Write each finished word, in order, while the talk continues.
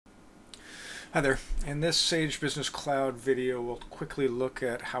Hi there. In this Sage Business Cloud video, we'll quickly look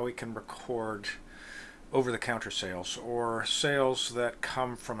at how we can record over-the-counter sales or sales that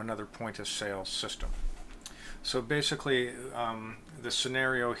come from another point-of-sale system. So basically, the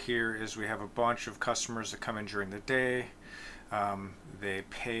scenario here is we have a bunch of customers that come in during the day. They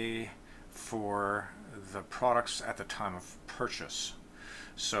pay for the products at the time of purchase.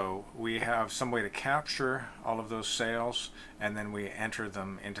 So we have some way to capture all of those sales, and then we enter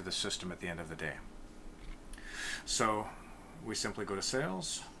them into the system at the end of the day. So we simply go to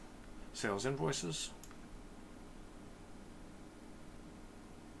sales, sales invoices,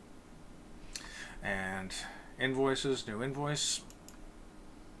 and invoices, new invoice,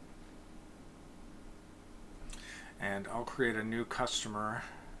 and I'll create a new customer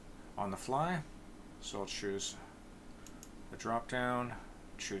on the fly. So I'll choose the drop down,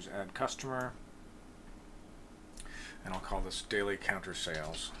 choose add customer, and I'll call this daily counter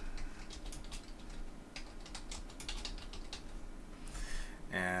sales.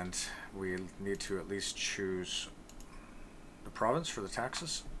 And we need to at least choose the province for the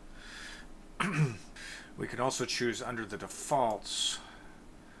taxes. We can also choose under the defaults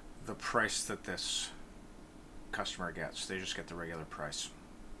the price that this customer gets. They just get the regular price.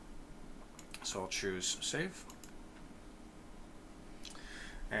 So I'll choose save.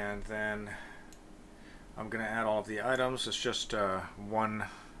 And then I'm going to add all of the items. It's just one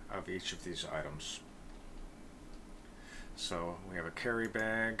of each of these items. So we have a carry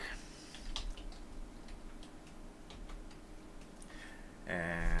bag,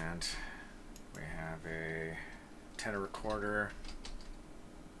 and we have a tenor recorder,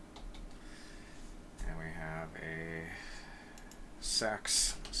 and we have a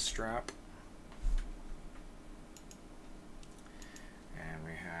sax strap, and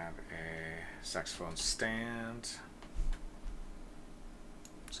we have a saxophone stand.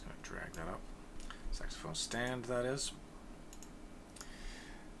 Just going to drag that up. Saxophone stand, that is.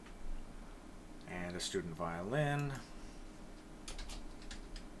 And a student violin.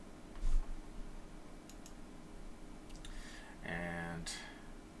 And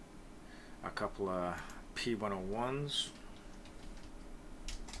a couple of P101s.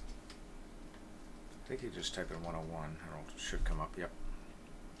 I think you just type in 101 and it should come up. Yep.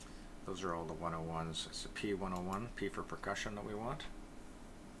 Those are all the 101s. It's a P101, P for percussion that we want.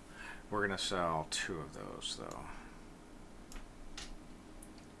 We're going to sell 2 of those though.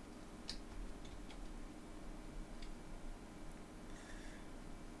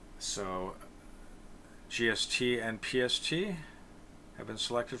 So GST and PST have been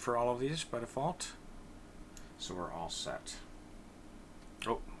selected for all of these by default. So we're all set.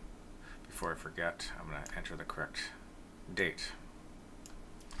 Oh, before I forget, I'm going to enter the correct date.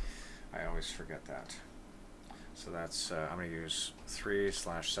 I always forget that. So that's, I'm going to use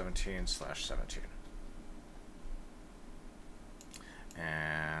 3/17/17.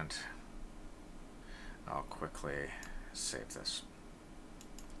 And I'll quickly save this.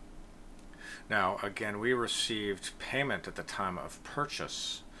 Now, again, we received payment at the time of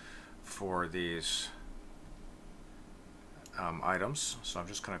purchase for these items, so I'm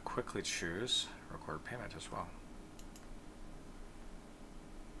just going to quickly choose record payment as well.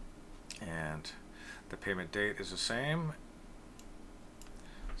 And the payment date is the same,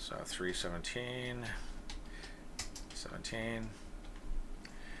 so 3/17/17.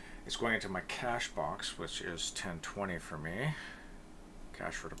 It's going into my cash box, which is 1020 for me,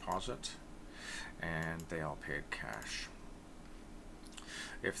 cash for deposit. And they all paid cash.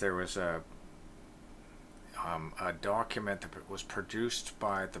 If there was a document that was produced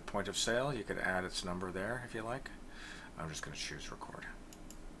by the point of sale, you could add its number there if you like. I'm just going to choose record.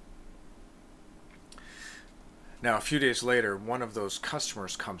 Now a few days later, one of those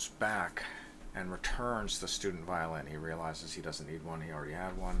customers comes back and returns the student violin. He realizes he doesn't need one, he already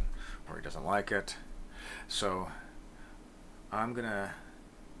had one, or he doesn't like it. So I'm going to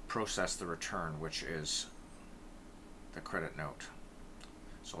process the return, which is the credit note.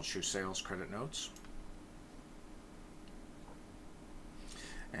 So I'll choose sales credit notes,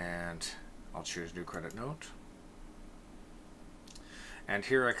 and I'll choose new credit note. And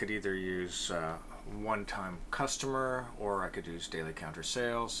here I could either use one-time customer, or I could use daily counter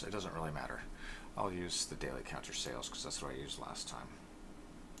sales. It doesn't really matter. I'll use the daily counter sales because that's what I used last time.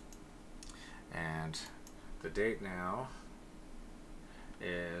 And the date now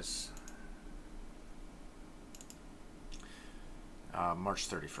is March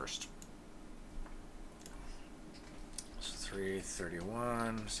 31st. So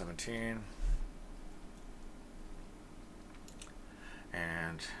 3/31/17,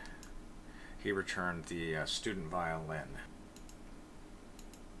 and he returned the student violin.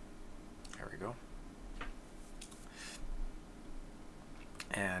 There we go.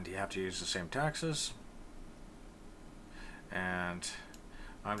 and you have to use the same taxes. And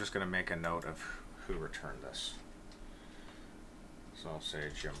I'm just going to make a note of who returned this. So I'll say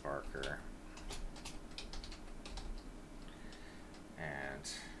Jim Barker, and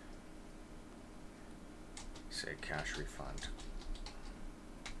say cash refund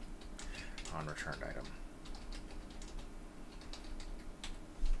on returned item.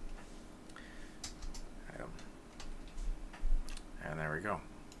 And there we go.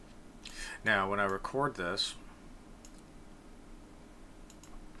 Now when I record this,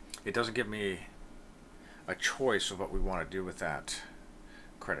 it doesn't give me a choice of what we want to do with that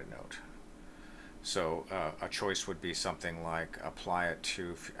credit note. So a choice would be something like apply it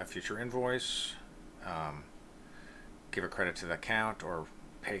to a future invoice, give a credit to the account, or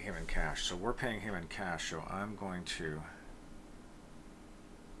pay him in cash. So we're paying him in cash, so I'm going to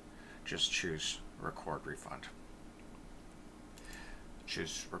just choose record refund.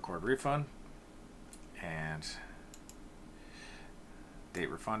 Choose record refund, and date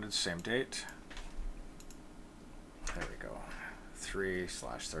refunded, same date. There we go,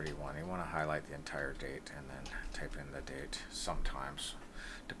 3/31. You want to highlight the entire date and then type in the date. Sometimes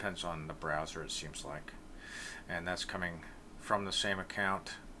depends on the browser, it seems like. And that's coming from the same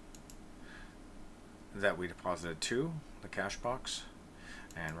account that we deposited to, the cash box,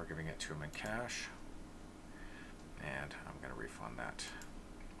 and we're giving it to him in cash, and I'm going to refund that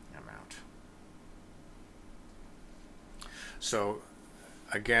amount. So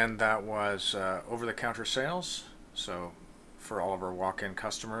again, that was over-the-counter sales. So for all of our walk-in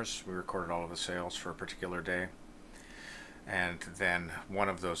customers, we recorded all of the sales for a particular day, and then one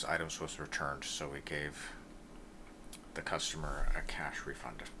of those items was returned, so we gave the customer a cash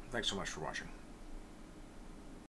refund. Thanks so much for watching.